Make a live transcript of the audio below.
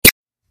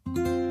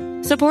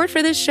Support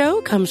for this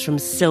show comes from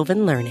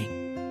Sylvan Learning.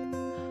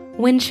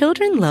 When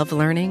children love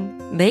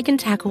learning, they can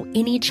tackle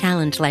any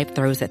challenge life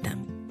throws at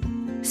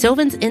them.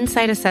 Sylvan's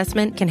Insight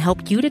Assessment can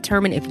help you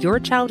determine if your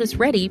child is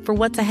ready for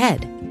what's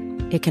ahead.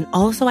 It can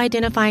also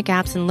identify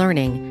gaps in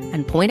learning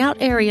and point out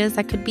areas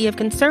that could be of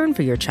concern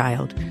for your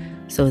child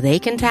so they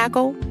can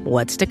tackle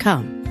what's to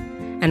come.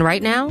 And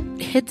right now,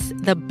 it's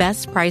the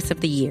best price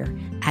of the year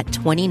at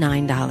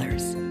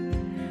 $29.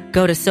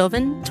 Go to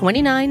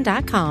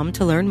sylvan29.com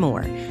to learn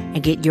more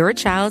and get your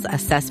child's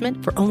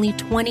assessment for only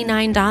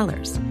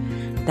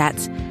 $29.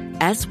 That's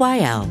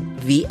SYLVAN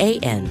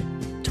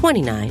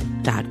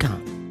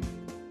 29.com.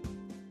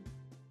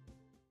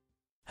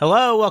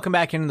 Hello, welcome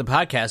back into the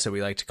podcast that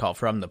we like to call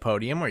From the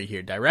Podium, where you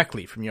hear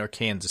directly from your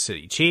Kansas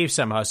City Chiefs.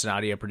 I'm host and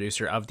audio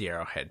producer of the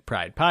Arrowhead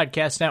Pride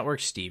Podcast Network,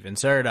 Steven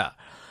Serta.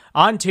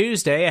 On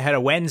Tuesday, ahead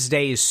of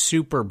Wednesday's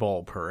Super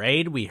Bowl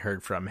parade, we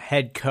heard from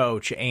head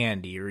coach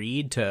Andy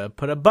Reid to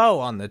put a bow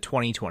on the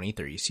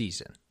 2023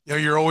 season. You know,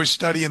 you're always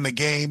studying the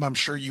game. I'm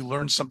sure you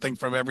learn something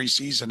from every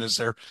season. Is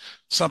there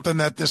something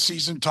that this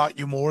season taught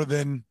you more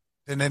than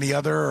any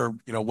other, or,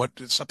 you know, what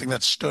something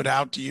that stood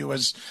out to you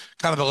as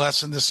kind of the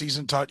lesson this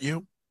season taught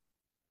you?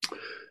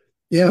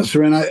 Yeah,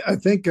 Seren, I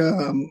think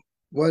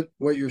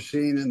what you're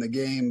seeing in the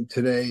game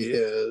today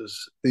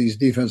is these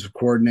defensive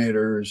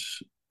coordinators,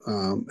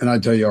 and I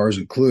tell you ours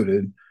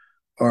included,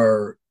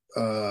 are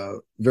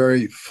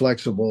very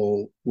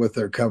flexible with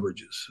their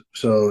coverages.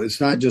 So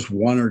it's not just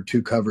one or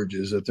two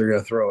coverages that they're going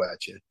to throw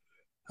at you.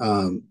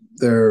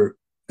 They're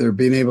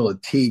being able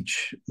to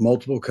teach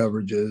multiple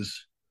coverages,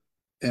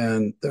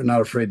 and they're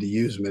not afraid to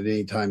use them at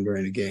any time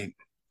during a game.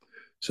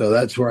 So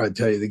that's where I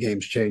tell you the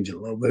game's changing a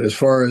little bit. As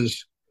far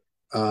as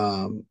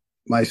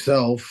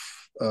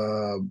myself,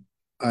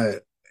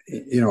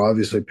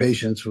 obviously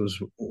patience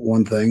was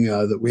one thing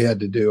that we had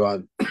to do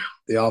on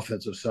the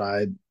offensive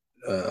side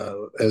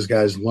as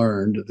guys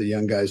learned, the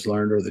young guys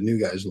learned, or the new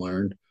guys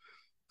learned.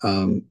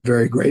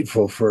 Very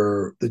grateful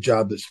for the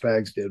job that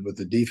Spags did with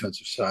the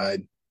defensive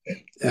side.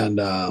 And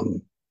I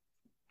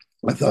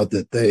thought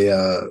that they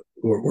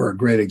were a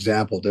great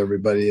example to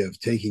everybody of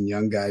taking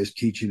young guys,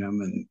 teaching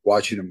them and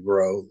watching them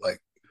grow like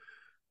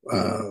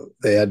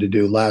they had to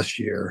do last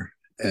year.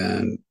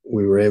 And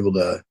we were able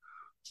to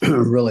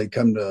really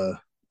come to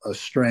a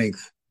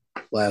strength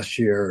last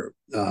year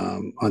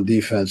on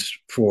defense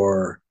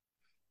for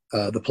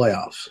the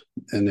playoffs.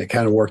 And it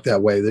kind of worked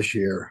that way this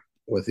year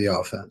with the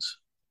offense.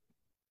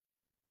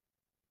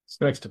 Let's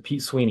go next to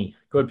Pete Sweeney.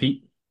 Go ahead,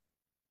 Pete.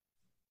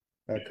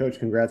 Coach,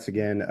 congrats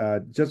again.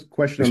 Just a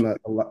question on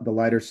the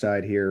lighter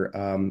side here.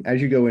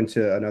 As you go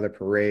into another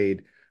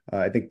parade,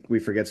 I think we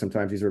forget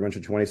sometimes these are a bunch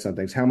of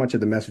 20-somethings. How much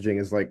of the messaging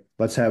is like,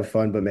 let's have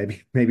fun, but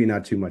maybe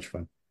not too much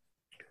fun?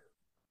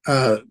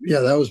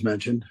 Yeah, that was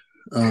mentioned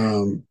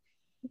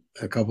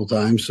a couple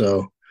times.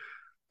 So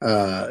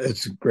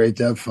it's great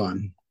to have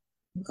fun,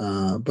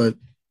 but,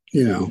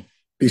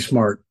 be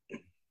smart.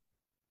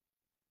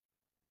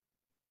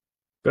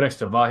 Go next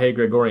to Vahe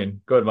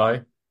Gregorian. Go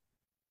ahead,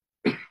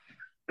 Vahe.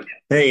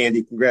 Hey,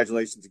 Andy,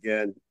 congratulations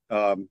again.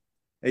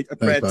 Hey,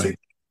 Brad, Thanks,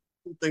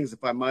 two things,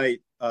 if I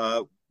might.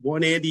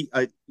 One, Andy,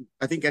 I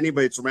think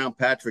anybody that's around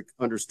Patrick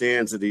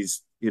understands that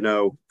he's,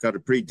 got a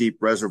pretty deep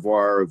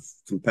reservoir of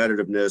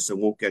competitiveness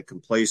and won't get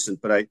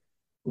complacent. But I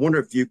wonder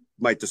if you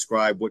might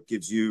describe what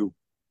gives you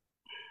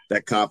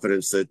that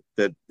confidence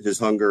that his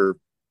hunger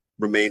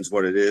remains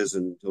what it is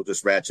and he'll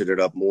just ratchet it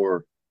up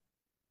more.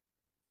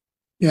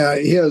 Yeah,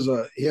 he has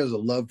a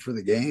love for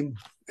the game,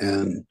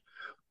 and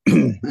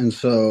and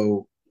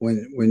so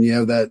when you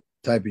have that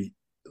type of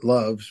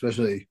love,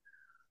 especially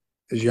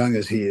as young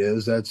as he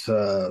is, that's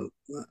I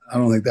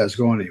don't think that's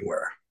going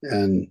anywhere.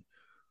 And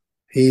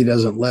he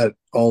doesn't let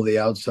all the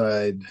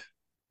outside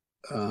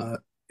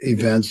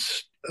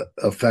events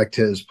affect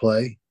his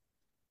play.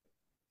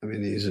 I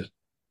mean,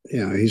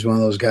 he's one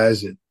of those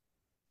guys that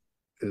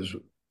is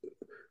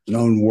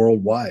known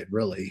worldwide,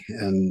 really,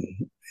 and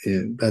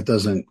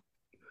that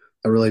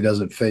really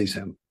doesn't faze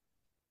him.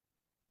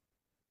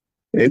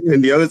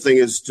 And the other thing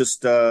is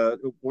just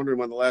wondering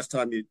when the last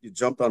time you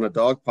jumped on a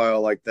dog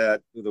pile like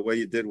that, the way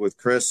you did with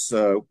Chris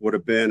would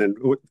have been, and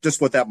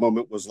just what that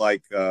moment was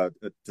like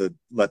to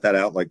let that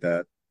out like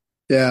that.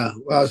 Yeah,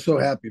 well, I was so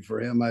happy for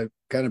him. I've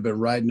kind of been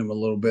riding him a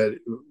little bit.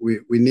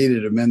 We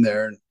needed him in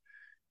there, and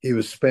he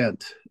was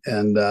spent,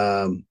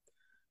 and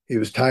he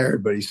was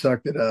tired, but he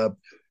sucked it up,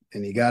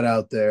 and he got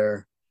out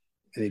there,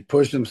 and he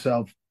pushed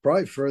himself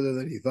probably further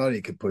than he thought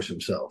he could push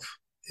himself.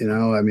 I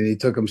mean, he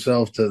took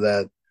himself to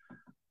that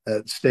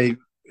state,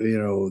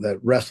 that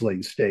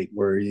wrestling state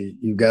where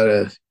you got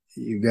to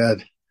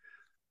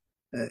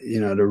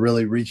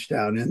really reach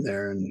down in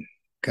there and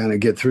kind of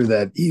get through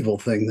that evil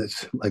thing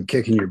that's like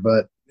kicking your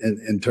butt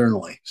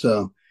internally.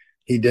 So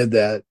he did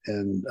that,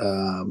 and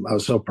I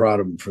was so proud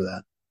of him for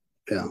that.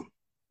 Yeah.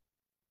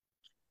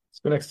 Let's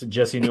go next to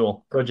Jesse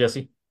Newell. Go,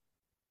 Jesse.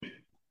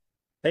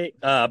 Hey,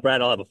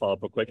 Brad, I'll have a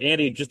follow-up real quick.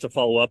 Andy, just to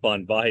follow up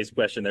on Vahe's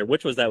question there,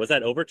 which was that? Was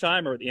that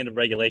overtime or at the end of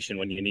regulation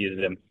when you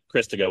needed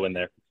Chris to go in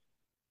there?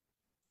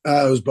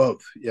 It was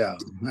both. Yeah.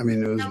 I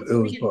mean, it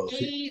was both.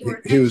 He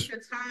was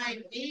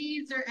time,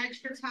 aids or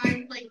extra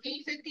time, like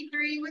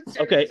 8:53 with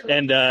Okay,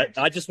 and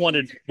I just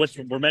wanted,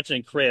 we're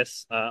mentioning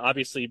Chris.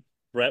 Obviously,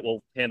 Brett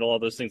will handle all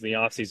those things in the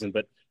offseason,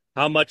 but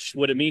how much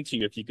would it mean to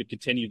you if you could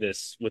continue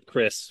this with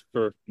Chris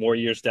for more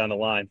years down the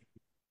line?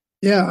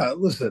 Yeah.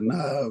 Listen,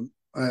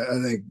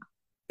 I think,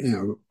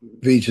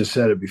 Veach has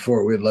said it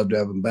before. We'd love to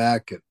have him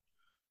back.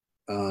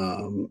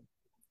 And,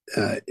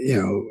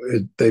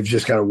 they've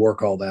just got to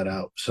work all that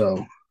out.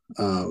 So,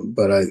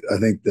 but I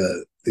think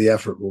the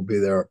effort will be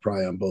there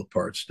probably on both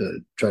parts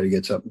to try to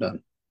get something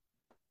done.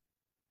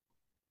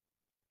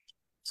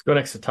 Let's go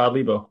next to Todd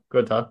Lebo. Go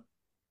ahead, Todd.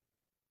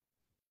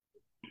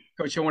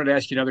 Coach, I wanted to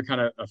ask you another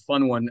kind of a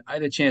fun one. I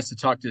had a chance to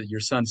talk to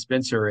your son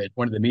Spencer at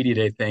one of the media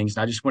day things,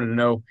 and I just wanted to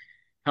know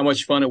how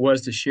much fun it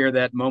was to share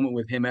that moment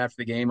with him after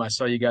the game. I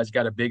saw you guys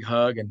got a big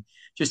hug, and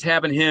just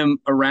having him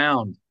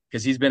around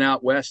because he's been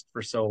out west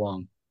for so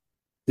long.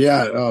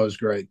 Yeah, it was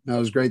great. No, it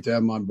was great to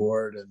have him on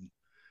board, and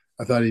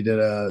I thought he did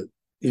a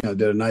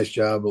nice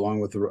job along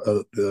with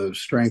the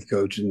strength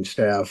coach and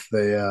staff.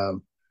 They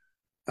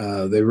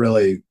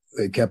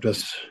kept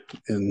us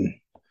in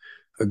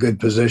a good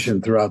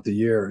position throughout the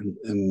year,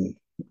 and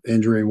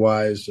injury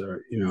wise,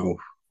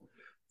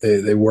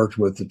 they worked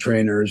with the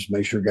trainers,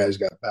 make sure guys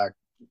got back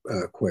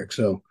quick.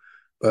 So,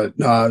 but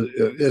no,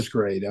 it's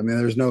great. I mean,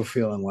 there's no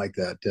feeling like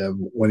that to have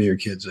one of your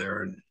kids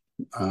there and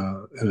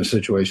in a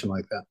situation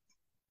like that.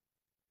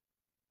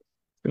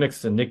 Go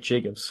next to Nick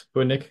Jacobs. Go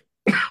ahead, Nick.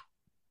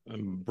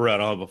 Brad,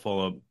 I'll have a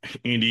follow-up.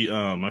 Andy,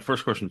 my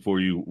first question for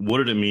you, what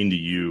did it mean to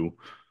you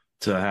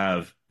to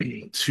have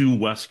two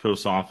West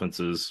Coast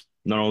offenses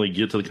not only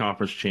get to the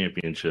conference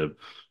championship,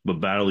 but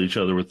battle each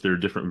other with their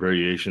different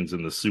variations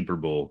in the Super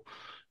Bowl,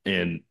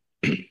 and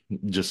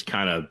just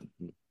kind of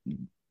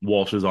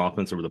Walsh's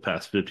offense over the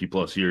past 50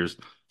 plus years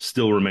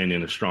still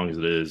remaining as strong as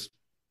it is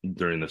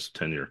during this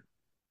tenure?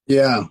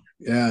 Yeah.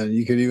 And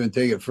you could even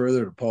take it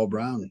further to Paul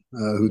Brown,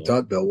 who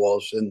taught Bill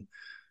Walsh. And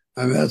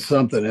I mean, that's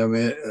something. I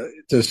mean,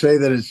 to say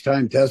that it's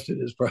time tested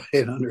is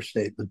probably an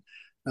understatement.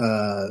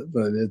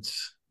 But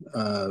it's,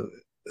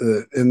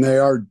 and they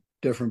are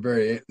different.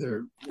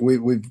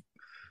 We've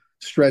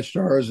stretched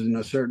ours in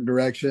a certain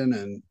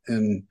direction,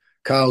 and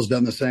Kyle's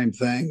done the same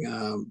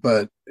thing.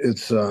 But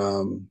it's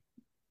like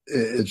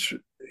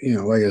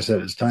I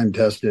said, it's time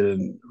tested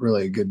and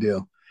really a good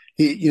deal.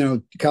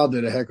 Kyle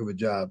did a heck of a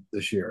job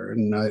this year,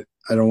 and I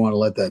don't want to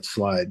let that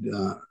slide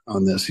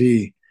on this.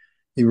 He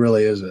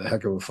really is a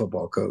heck of a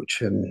football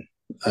coach, and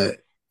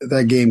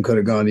that game could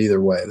have gone either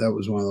way. That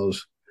was one of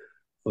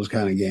those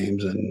kind of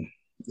games, and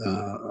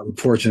I'm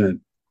fortunate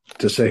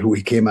to say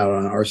we came out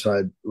on our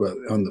side,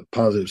 on the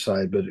positive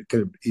side, but it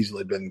could have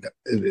easily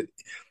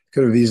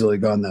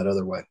gone that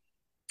other way.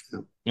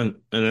 And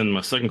then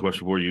my second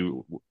question for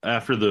you,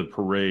 after the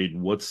parade,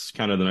 what's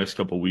kind of the next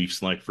couple of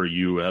weeks like for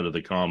you out of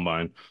the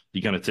combine? Do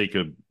you kind of take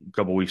a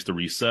couple of weeks to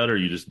reset, or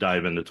you just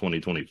dive into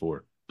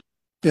 2024?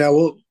 Yeah,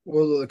 well,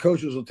 the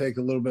coaches will take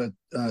a little bit,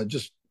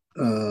 just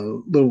a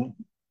little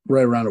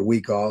right around a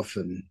week off,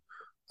 and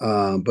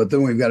but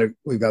then we've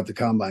got the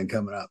combine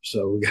coming up,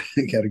 so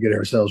we got to get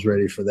ourselves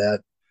ready for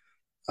that,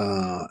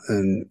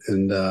 and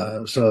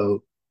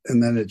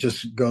then it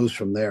just goes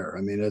from there.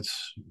 I mean,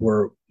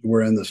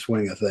 we're in the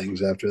swing of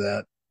things after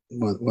that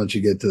once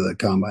you get to the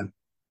combine.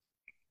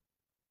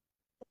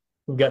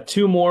 We've got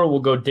two more.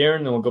 We'll go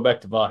Darren, then we'll go back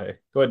to Vahe.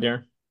 Go ahead,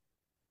 Darren.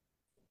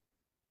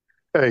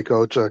 Hey,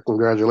 Coach,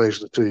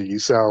 congratulations to you. You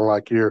sound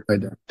like you're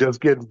just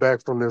getting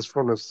back from this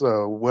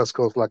West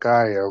Coast like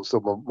I am, so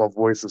my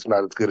voice is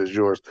not as good as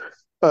yours.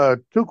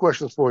 Two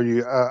questions for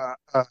you. I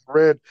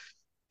read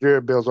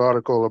Jared Bell's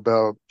article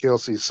about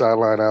Kelsey's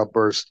sideline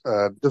outburst.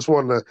 Just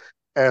wanted to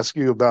ask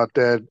you about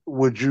that.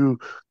 Would you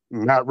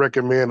not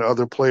recommend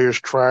other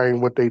players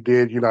trying what they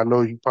did? I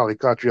know he probably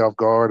caught you off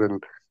guard,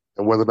 and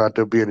whether or not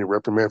there'll be any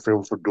reprimand for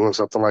him for doing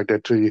something like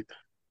that to you.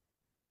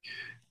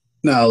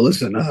 No,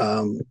 listen,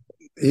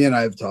 he and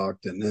I have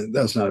talked, and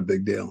that's not a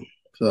big deal.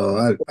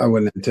 So I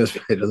wouldn't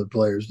anticipate other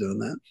players doing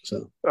that.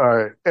 So all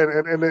right,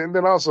 and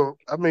then also,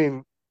 I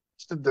mean,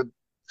 the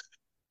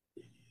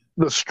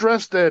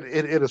stress that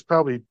it has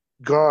probably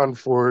gone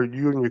for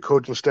you and your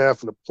coaching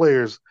staff and the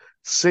players,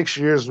 6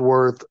 years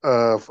worth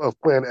of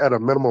playing at a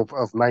minimum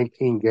of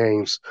 19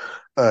 games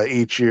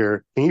each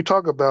year. Can you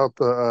talk about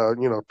the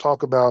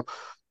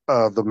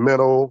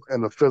mental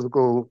and the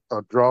physical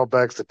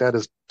drawbacks that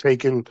has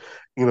taken,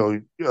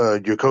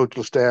 your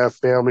coaching staff,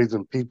 families,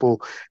 and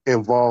people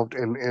involved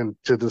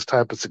into this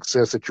type of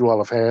success that you all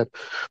have had?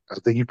 I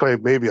think you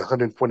played maybe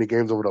 120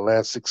 games over the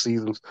last 6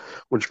 seasons,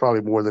 which is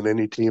probably more than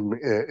any team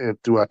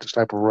throughout this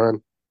type of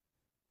run.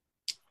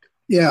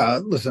 Yeah,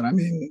 listen, I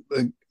mean,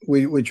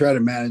 we try to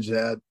manage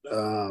that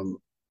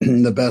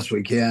the best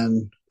we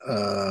can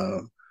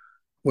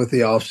with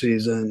the off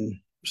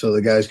season, so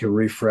the guys can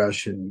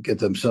refresh and get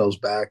themselves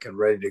back and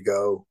ready to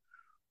go.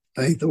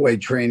 I think the way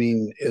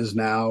training is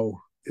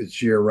now,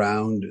 it's year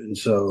round, and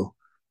so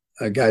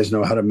guys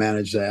know how to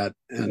manage that,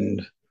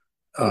 and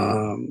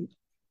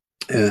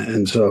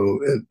so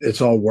it's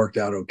all worked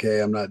out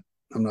okay. I'm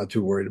not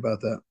too worried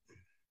about that.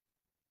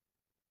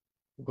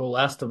 We'll go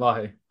last to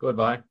Vahe. Go ahead,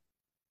 Vahe.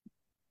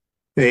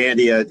 Hey,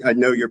 Andy, I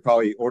know you're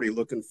probably already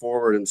looking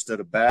forward instead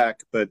of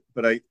back, but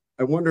I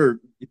wonder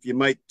if you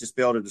might just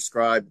be able to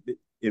describe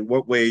in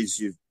what ways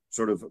you've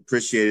sort of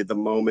appreciated the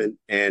moment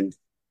and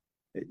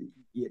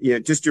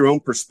just your own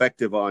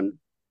perspective on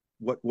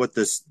what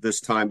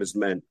this time has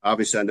meant.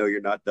 Obviously, I know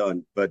you're not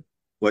done, but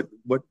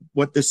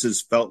what this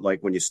has felt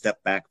like when you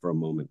step back for a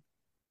moment.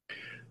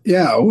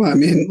 Yeah, well, I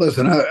mean,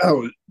 listen, I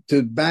was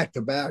to back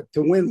to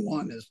win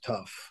one is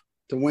tough.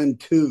 To win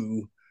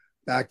two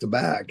back to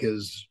back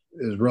is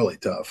really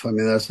tough. I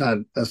mean, that's not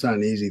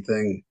an easy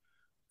thing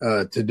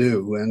to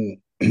do,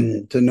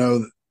 and to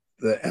know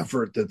the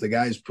effort that the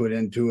guys put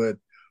into it,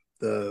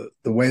 the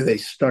way they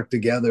stuck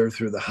together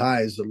through the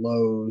highs, the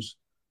lows.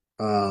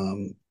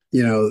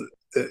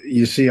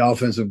 You see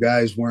offensive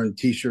guys wearing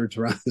T-shirts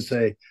around to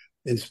say,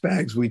 "In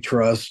Spags we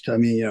trust." I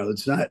mean,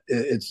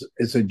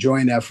 it's a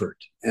joint effort,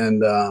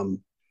 and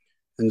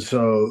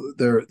so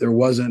there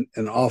wasn't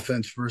an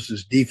offense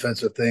versus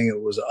defensive thing.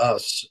 It was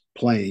us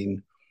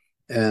playing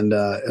and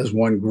as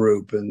one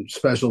group, and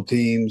special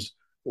teams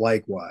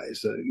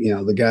likewise.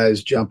 The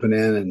guys jumping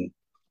in and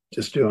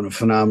just doing a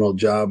phenomenal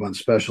job on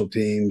special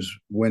teams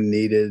when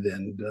needed,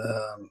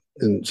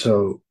 and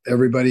so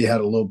everybody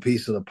had a little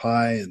piece of the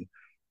pie, and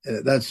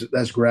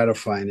that's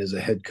gratifying as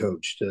a head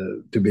coach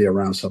to be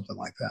around something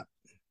like that.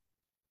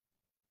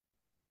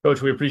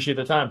 Coach, we appreciate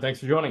the time. Thanks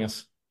for joining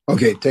us.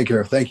 Okay, take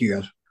care. Thank you,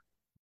 guys.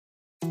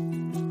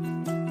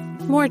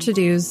 More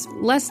to-dos,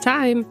 less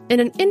time,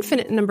 and an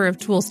infinite number of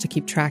tools to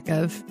keep track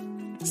of.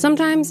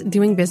 Sometimes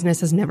doing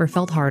business has never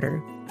felt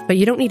harder, but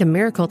you don't need a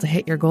miracle to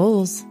hit your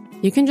goals.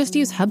 You can just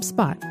use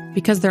HubSpot,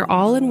 because their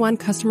all-in-one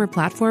customer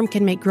platform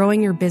can make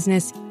growing your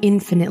business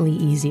infinitely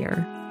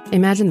easier.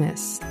 Imagine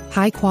this: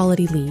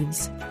 high-quality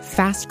leads,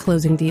 fast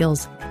closing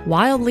deals,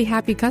 wildly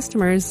happy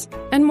customers,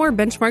 and more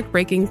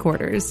benchmark-breaking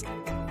quarters.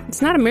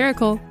 It's not a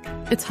miracle,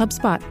 it's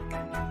HubSpot.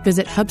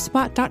 Visit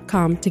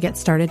HubSpot.com to get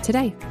started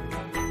today.